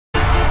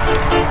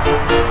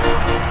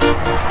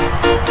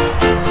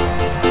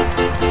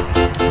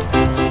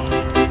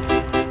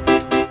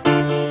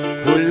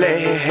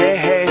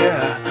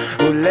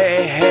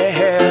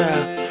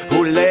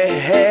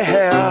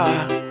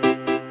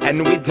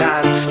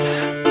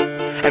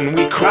danced, and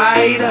we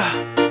cried,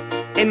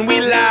 and we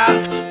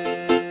laughed,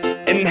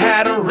 and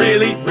had a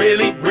really,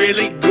 really,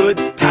 really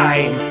good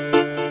time.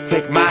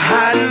 Take my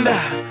hand,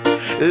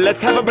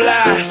 let's have a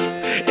blast,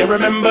 and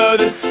remember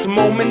this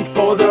moment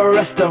for the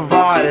rest of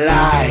our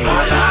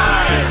lives.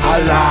 Our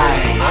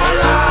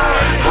lives,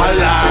 our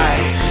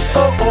lives.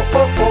 Oh, oh,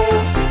 oh, oh,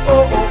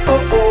 oh, oh,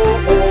 oh,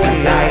 oh, oh.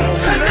 Tonight,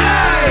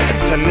 tonight,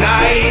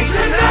 tonight,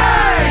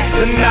 tonight,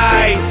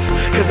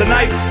 tonight, 'cause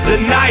tonight's the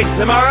night,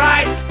 am I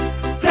right?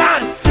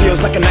 Dance!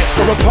 Feels like a night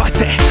for a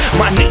party.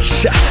 My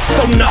nature,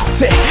 so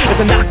naughty.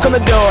 There's a knock on the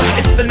door,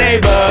 it's the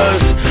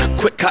neighbors.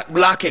 Quick cock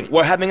blocking,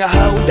 we're having a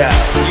holdout.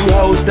 You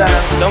hose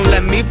down, don't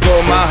let me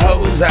pull my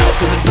hose out,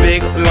 'cause it's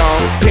big,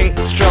 long,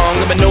 pink, strong.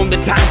 I've been known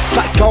the time to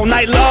slack all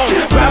night long.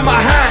 Grab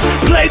my hand,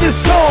 play this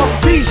song.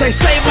 DJ,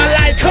 save my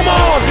life, come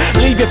on.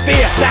 Leave your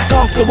fear back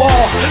off the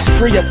wall.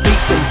 Free your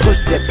feet and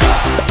pussy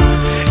pop.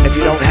 If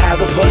you don't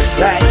have a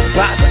pussy,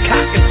 pop a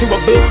cock into a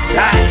boot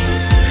tie.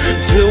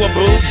 To a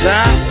boot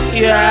tie,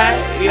 yeah,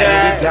 yeah.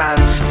 And we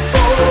danced,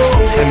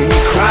 and we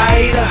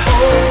cried,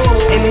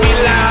 and we